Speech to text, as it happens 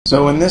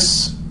So in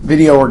this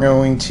video we're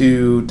going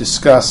to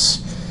discuss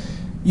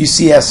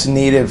UCS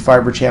native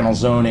fiber channel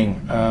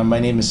zoning. My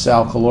name is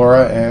Sal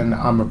Calora and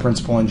I'm a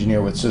principal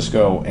engineer with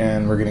Cisco,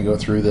 and we're going to go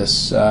through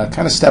this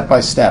kind of step by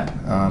step.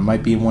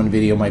 Might be in one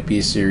video, might be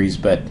a series,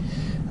 but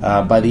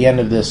by the end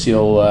of this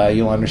you'll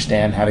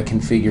understand how to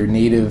configure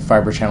native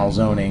fiber channel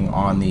zoning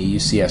on the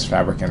UCS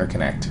Fabric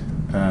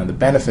Interconnect. The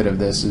benefit of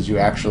this is you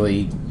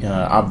actually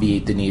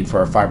obviate the need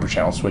for a fiber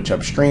channel switch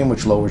upstream,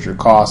 which lowers your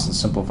costs and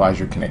simplifies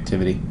your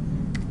connectivity.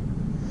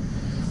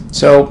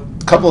 So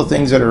a couple of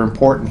things that are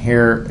important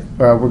here.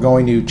 We're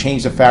going to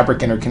change the Fabric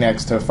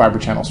Interconnects to fiber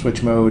channel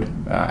switch mode.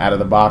 Out of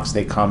the box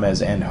they come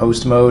as end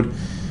host mode.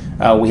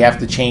 We have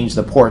to change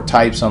the port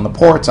types on the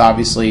ports,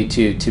 obviously,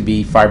 to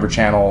be fiber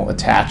channel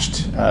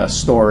attached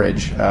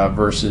storage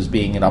versus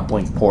being an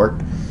uplink port.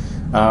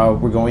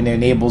 We're going to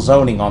enable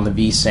zoning on the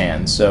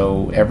vSAN.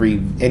 So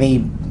any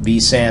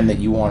vSAN that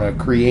you want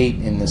to create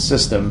in the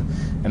system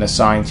and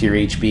assign to your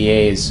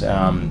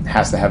HBAs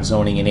has to have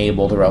zoning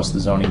enabled, or else the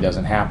zoning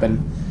doesn't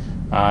happen.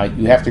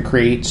 You have to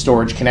create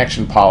storage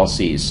connection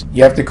policies.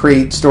 Those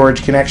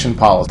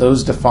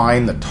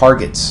define the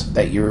targets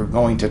that you're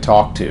going to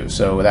talk to.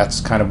 So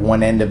that's kind of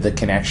one end of the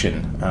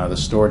connection. The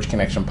storage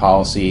connection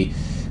policy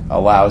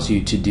allows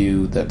you to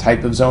do the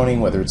type of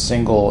zoning, whether it's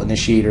single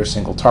initiator,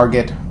 single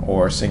target,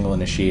 or single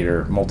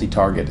initiator,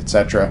 multi-target,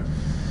 etc.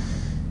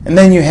 And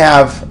then you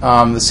have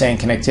the SAN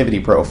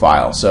connectivity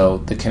profile. So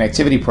the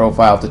connectivity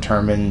profile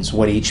determines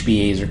what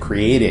HBAs are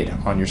created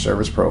on your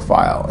service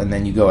profile, and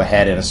then you go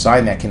ahead and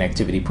assign that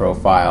connectivity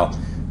profile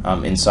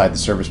inside the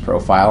service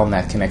profile, and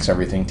that connects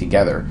everything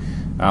together.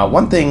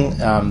 One thing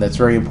that's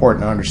very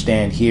important to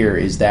understand here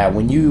is that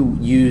when you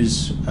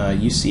use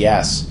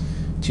UCS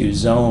to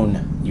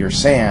zone your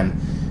SAN,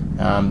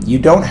 you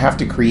don't have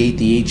to create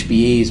the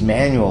HBAs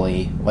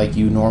manually like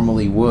you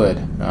normally would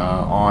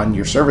on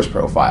your service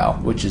profile,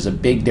 which is a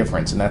big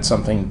difference, and that's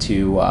something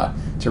to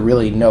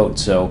really note.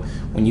 So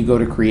when you go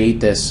to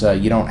create this,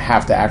 you don't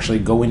have to actually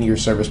go into your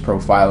service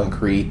profile and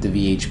create the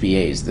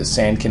VHBAs. The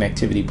SAN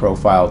connectivity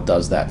profile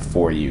does that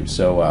for you.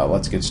 So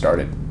let's get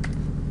started.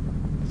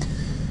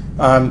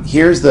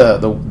 Here's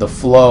the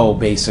flow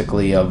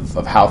basically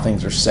of how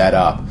things are set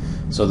up.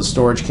 So the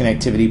storage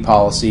connectivity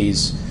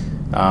policies,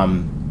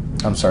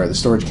 the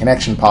storage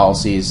connection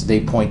policies,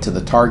 they point to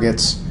the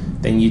targets.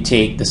 Then you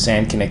take the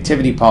SAN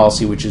connectivity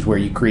policy, which is where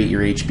you create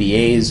your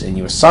HBAs, and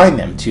you assign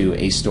them to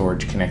a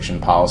storage connection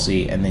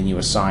policy, and then you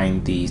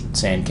assign the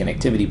SAN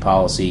connectivity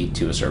policy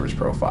to a service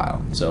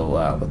profile. So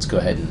let's go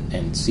ahead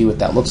and see what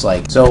that looks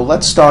like. So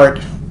let's start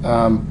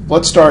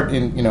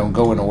in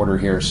go in order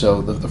here.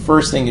 So the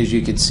first thing is,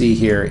 you can see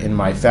here in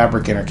my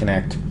Fabric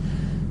Interconnect,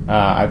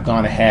 I've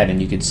gone ahead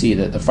and you can see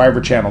that the fiber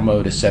channel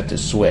mode is set to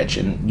switch,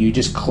 and you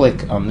just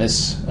click on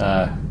this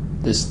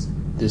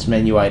this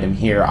menu item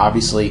here.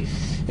 Obviously,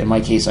 in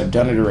my case, I've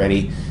done it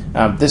already.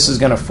 This is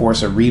going to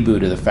force a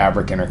reboot of the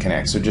Fabric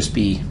Interconnect, so just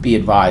be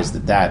advised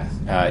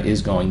that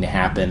is going to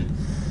happen.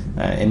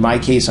 In my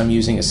case, I'm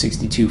using a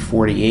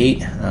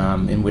 6248,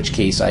 in which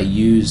case I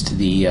used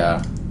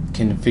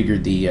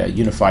configured the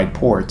unified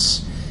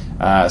ports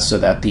so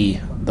that the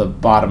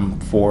bottom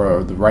four,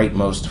 or the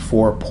rightmost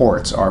four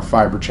ports, are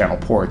fiber channel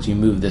ports. You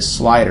move this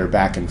slider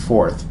back and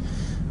forth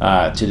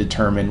to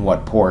determine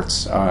what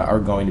ports are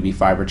going to be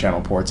fiber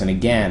channel ports. And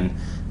again,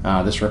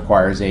 this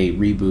requires a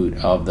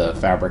reboot of the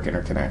Fabric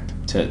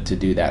Interconnect to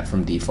do that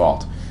from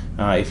default.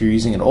 If you're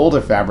using an older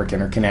Fabric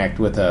Interconnect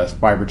with a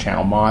fiber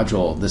channel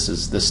module,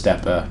 this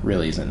step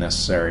really isn't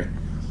necessary.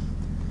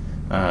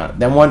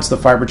 Then once the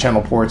fiber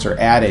channel ports are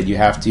added, you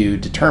have to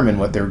determine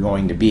what they're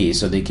going to be.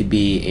 So they could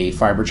be a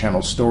fiber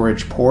channel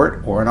storage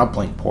port or an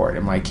uplink port.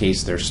 In my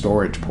case, they're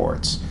storage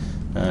ports.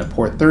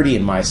 Port 30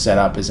 in my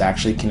setup is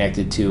actually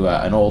connected to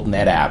an old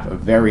NetApp, a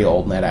very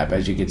old NetApp.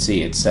 As you can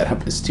see, it's set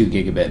up as 2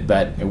 gigabit,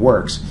 but it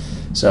works.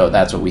 So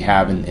that's what we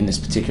have in this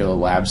particular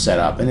lab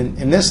setup. And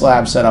in this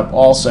lab setup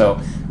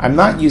also, I'm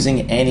not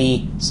using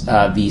any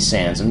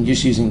vSANs. I'm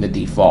just using the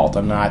default.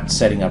 I'm not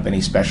setting up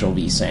any special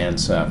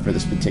vSANs for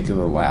this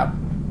particular lab.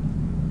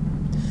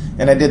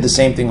 And I did the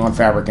same thing on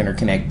Fabric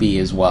Interconnect B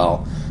as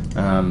well.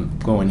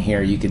 Go in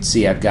here, you can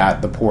see I've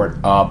got the port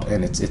up,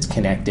 and it's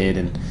connected,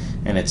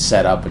 and it's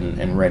set up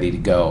and ready to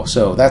go.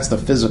 So that's the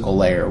physical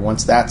layer.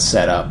 Once that's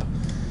set up,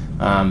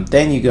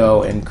 then you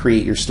go and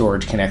create your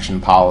storage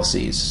connection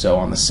policies. So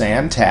on the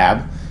SAN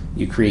tab,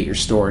 you create your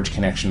storage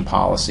connection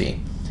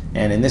policy.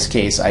 And in this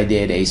case, I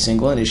did a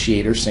single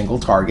initiator, single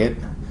target,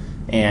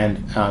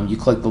 and you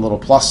click the little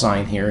plus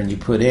sign here, and you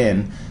put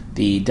in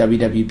the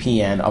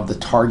WWPN of the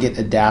target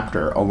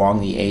adapter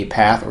along the A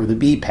path or the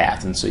B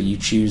path. And so you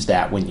choose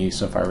that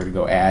so if I were to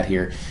go add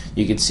here,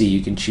 you can see you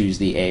can choose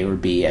the A or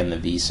B and the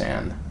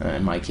vSAN.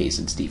 In my case,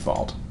 it's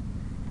default.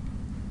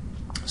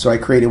 So I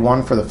created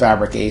one for the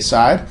Fabric A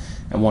side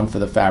and one for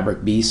the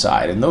Fabric B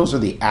side, and those are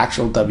the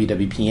actual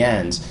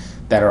WWPNs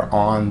that are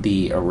on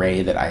the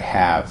array that I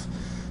have,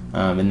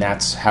 and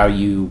that's how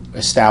you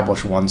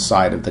establish one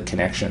side of the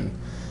connection.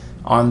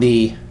 On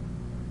the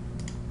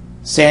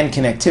SAN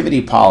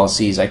connectivity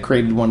policies, I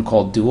created one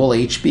called Dual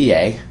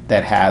HBA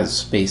that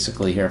has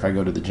basically here, if I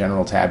go to the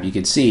General tab, you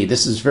can see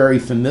this is very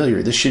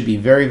familiar. This should be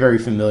very, very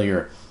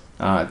familiar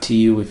to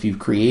you if you've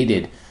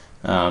created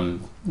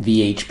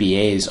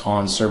VHBAs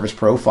on service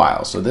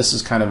profiles. So this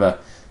is kind of a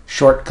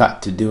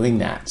shortcut to doing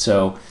that.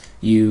 So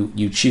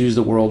you choose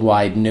the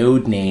worldwide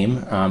node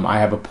name. I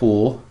have a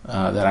pool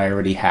that I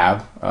already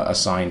have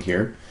assigned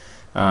here.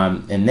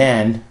 And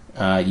then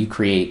you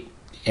create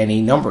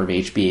any number of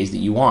HBAs that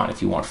you want.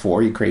 If you want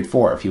 4, you create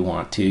 4. If you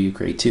want 2, you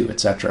create 2,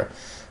 etc.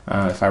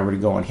 If I were to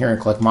go in here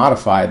and click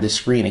Modify, this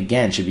screen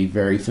again should be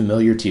very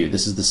familiar to you.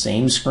 This is the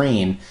same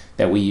screen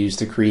that we use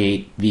to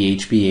create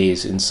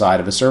VHBAs inside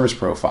of a service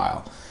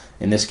profile.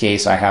 In this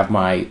case, I have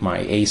my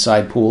A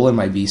side pool and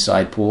my B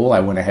side pool.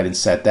 I went ahead and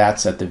set that,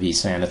 set the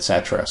vSAN,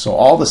 etc. So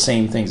all the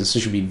same things. This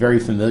should be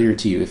very familiar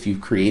to you if you've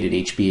created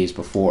HBAs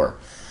before.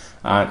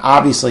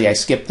 Obviously, I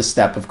skipped the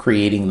step of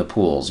creating the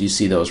pools. You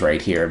see those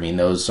right here. I mean,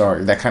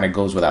 that kind of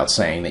goes without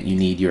saying that you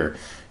need your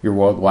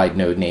worldwide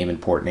node name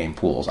and port name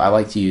pools. I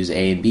like to use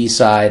A and B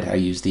side. I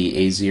use the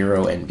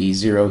A0 and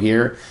B0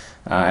 here,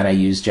 and I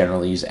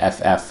generally use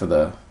FF for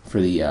the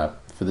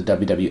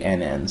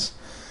WWN ends.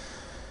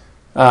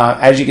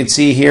 As you can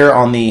see here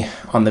on the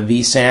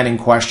vSAN in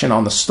question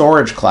on the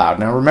storage cloud.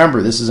 Now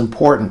remember, this is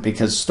important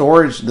because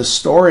the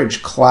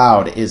storage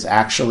cloud is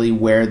actually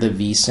where the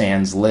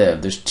vSANs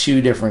live. There's 2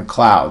 different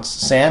clouds.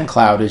 SAN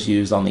cloud is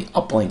used on the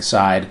uplink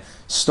side.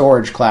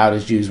 Storage cloud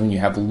is used when you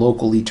have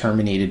locally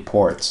terminated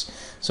ports.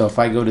 So if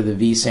I go to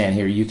the vSAN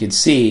here, you can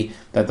see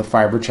that the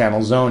fiber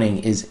channel zoning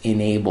is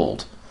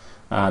enabled.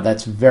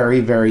 That's very,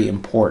 very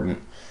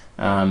important.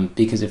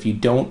 Because if you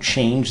don't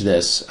change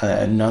this,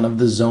 none of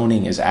the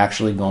zoning is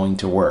actually going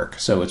to work.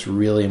 So it's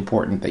really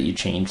important that you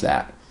change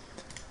that.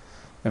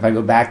 If I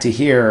go back to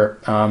here,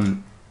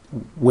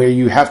 where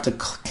you have to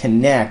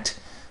connect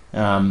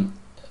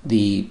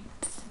the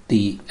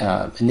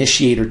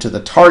initiator to the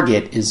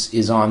target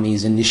is on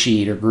these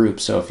initiator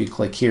groups. So if you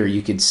click here,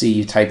 you can see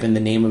you type in the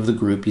name of the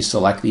group, you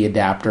select the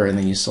adapter, and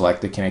then you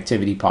select the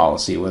connectivity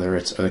policy, or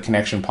the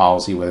connection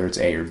policy, whether it's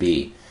A or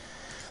B.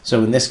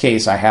 So in this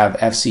case, I have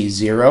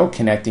FC0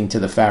 connecting to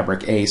the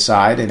fabric A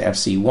side and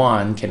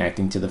FC1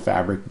 connecting to the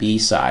fabric B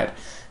side.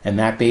 And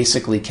that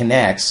basically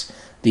connects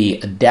the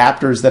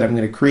adapters that I'm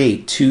going to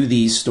create to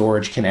these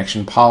storage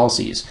connection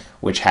policies,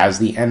 which has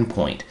the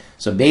endpoint.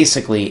 So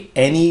basically,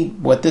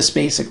 what this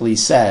basically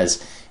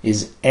says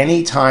is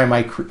anytime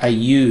I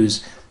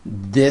use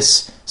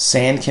this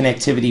SAN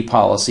connectivity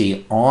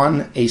policy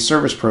on a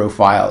service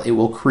profile, it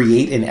will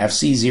create an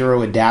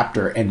FC0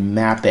 adapter and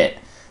map it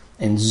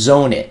and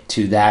zone it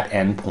to that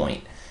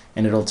endpoint,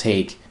 and it'll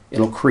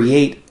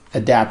create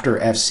adapter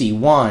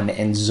FC1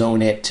 and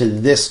zone it to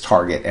this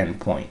target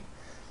endpoint.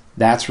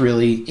 That's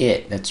really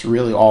it. That's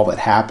really all that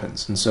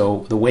happens. And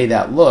so the way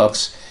that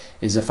looks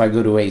is if I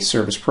go to a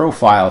service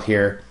profile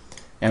here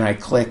and I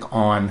click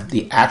on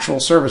the actual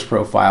service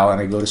profile and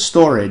I go to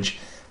storage,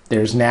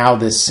 there's now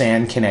this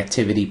SAN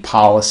connectivity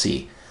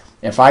policy.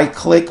 If I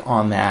click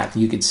on that,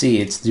 you can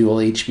see it's dual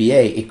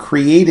HBA. It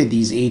created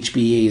these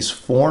HBAs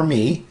for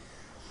me,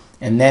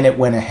 and then it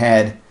went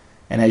ahead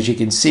and, as you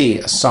can see,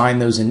 assigned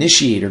those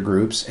initiator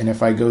groups. And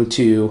if I go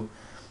to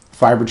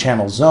fiber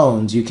channel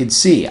zones, you can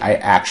see I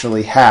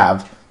actually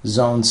have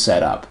zones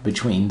set up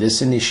between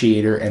this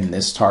initiator and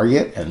this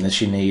target, and this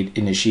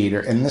initiator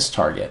and this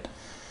target.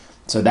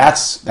 So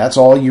that's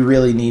all you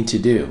really need to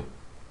do.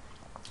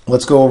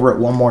 Let's go over it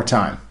one more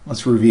time.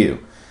 Let's review.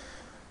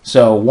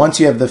 So once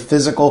you have the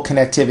physical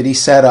connectivity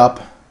set up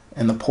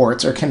and the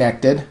ports are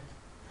connected,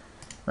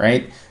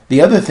 right?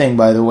 The other thing,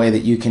 by the way,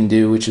 that you can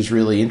do, which is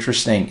really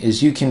interesting,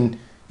 is you can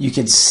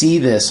see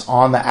this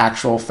on the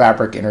actual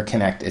Fabric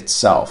Interconnect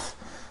itself.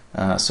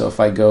 So if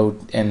I go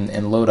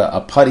and load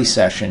a PuTTY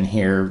session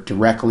here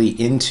directly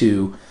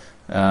into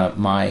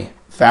my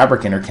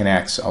Fabric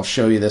Interconnects, I'll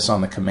show you this on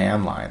the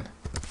command line.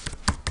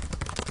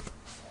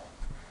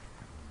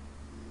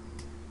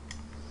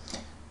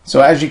 So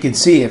as you can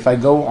see, if I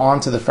go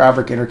onto the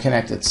Fabric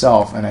Interconnect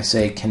itself and I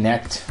say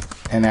connect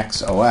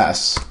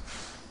NXOS,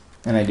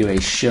 and I do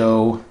a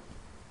show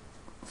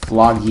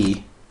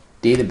Floggy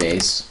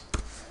database,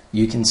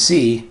 you can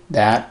see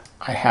that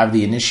I have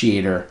the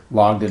initiator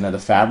logged into the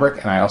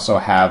fabric, and I also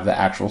have the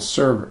actual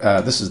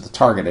server. This is the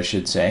target, I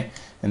should say,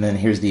 and then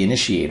here's the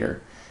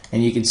initiator.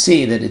 And you can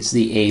see that it's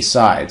the A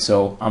side.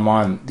 So I'm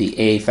on the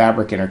A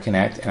Fabric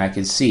Interconnect, and I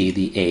can see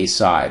the A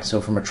side. So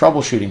from a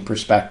troubleshooting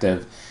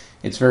perspective,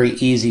 it's very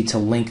easy to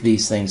link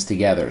these things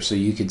together. So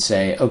you could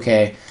say,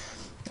 okay,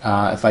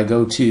 if I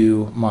go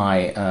to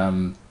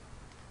my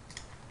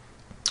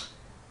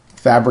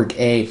Fabric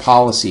A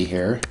policy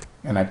here,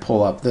 and I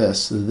pull up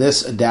this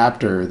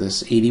adapter,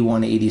 this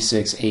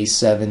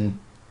 8186A7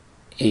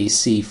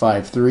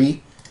 AC53,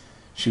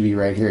 should be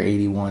right here,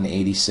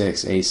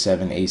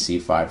 8186A7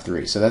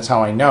 AC53. So that's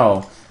how I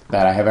know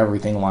that I have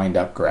everything lined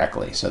up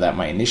correctly. So that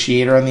my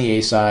initiator on the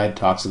A side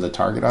talks to the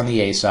target on the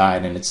A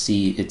side, and it's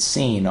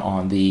seen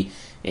on the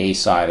A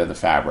side of the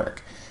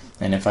fabric.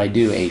 And if I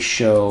do a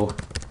show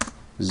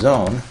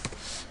zone,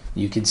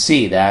 you can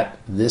see that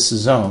this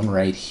zone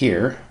right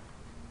here,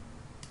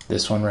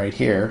 this one right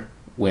here,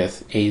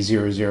 with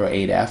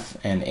A008F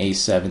and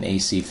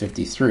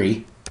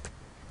A7AC53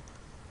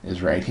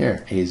 is right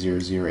here,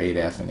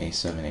 A008F and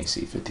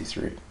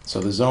A7AC53. So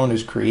the zone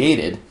is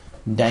created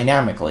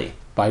dynamically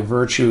by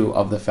virtue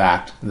of the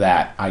fact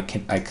that I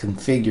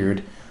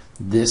configured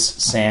this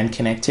SAN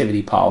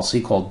connectivity policy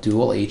called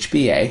dual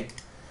HBA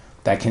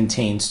that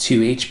contains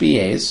two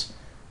HBAs,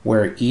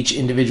 where each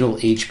individual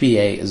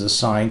HBA is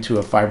assigned to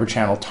a fiber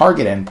channel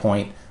target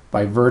endpoint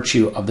by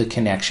virtue of the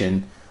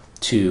connection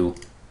to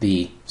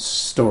the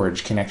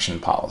storage connection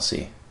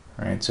policy.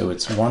 Right? So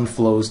it's one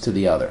flows to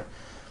the other.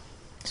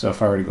 So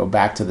if I were to go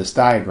back to this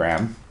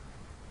diagram,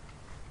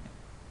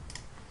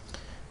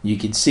 you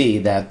can see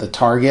that the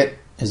target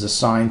is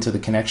assigned to the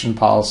connection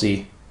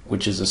policy,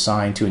 which is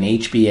assigned to an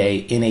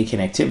HBA in a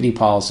connectivity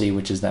policy,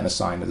 which is then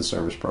assigned to the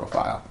service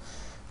profile.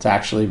 It's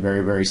actually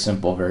very, very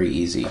simple, very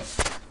easy,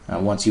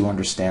 once you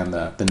understand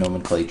the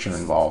nomenclature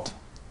involved.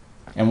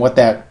 And what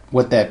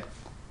that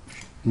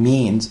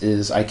means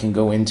is I can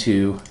go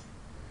into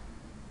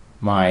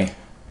my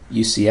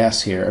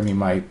UCS here,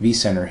 my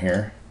vCenter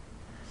here,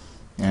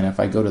 and if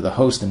I go to the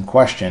host in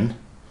question,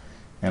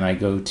 and I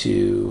go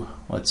to,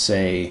 let's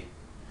say,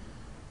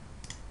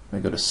 I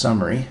go to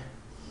summary,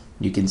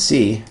 you can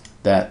see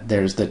that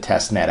there's the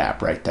test net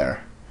app right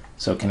there.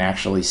 So it can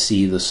actually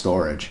see the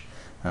storage.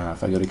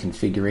 If I go to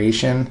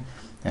configuration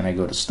and I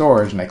go to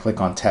storage and I click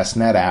on test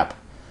net app,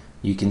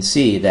 you can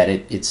see that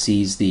it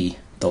sees the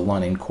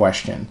LUN in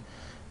question,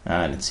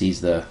 and it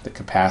sees the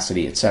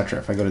capacity, etc.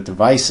 If I go to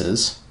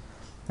devices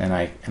and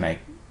I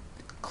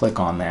click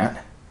on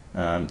that,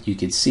 you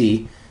can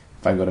see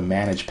if I go to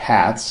manage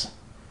paths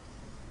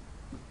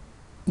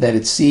that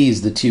it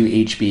sees the two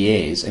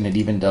HBAs, and it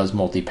even does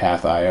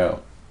multipath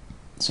I/O.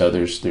 So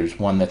there's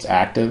one that's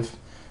active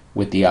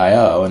with the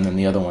I/O, and then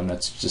the other one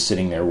that's just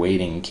sitting there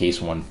waiting in case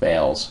one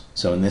fails.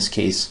 So in this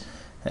case,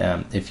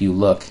 if you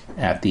look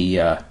at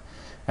the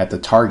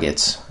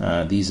targets,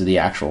 these are the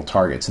actual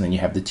targets, and then you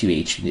have the two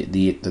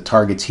the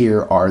targets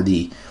here are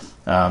the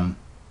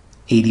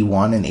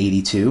 81 and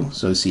 82.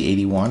 So see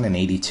 81 and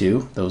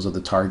 82, those are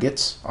the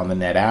targets on the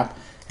NetApp,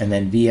 and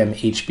then VM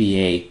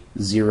HBA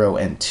 0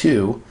 and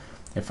 2.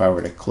 If I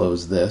were to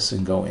close this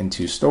and go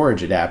into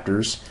storage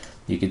adapters,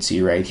 you can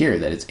see right here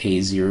that it's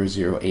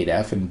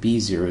A008F and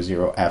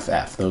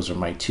B00FF. Those are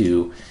my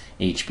two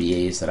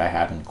HBAs that I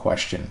have in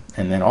question.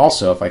 And then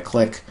also, if I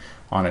click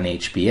on an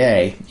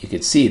HBA, you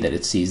can see that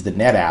it sees the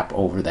NetApp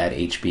over that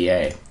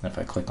HBA. If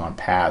I click on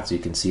paths, you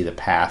can see the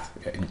path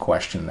in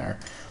question there.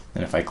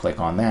 And if I click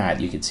on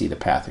that, you can see the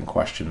path in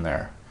question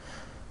there.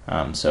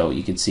 So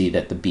you can see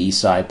that the B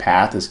side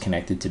path is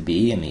connected to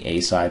B and the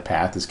A side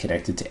path is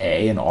connected to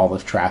A, and all the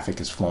traffic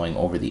is flowing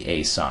over the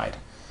A side.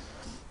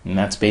 And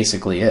that's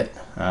basically it.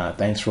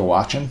 Thanks for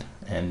watching,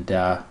 and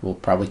we'll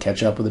probably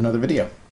catch up with another video.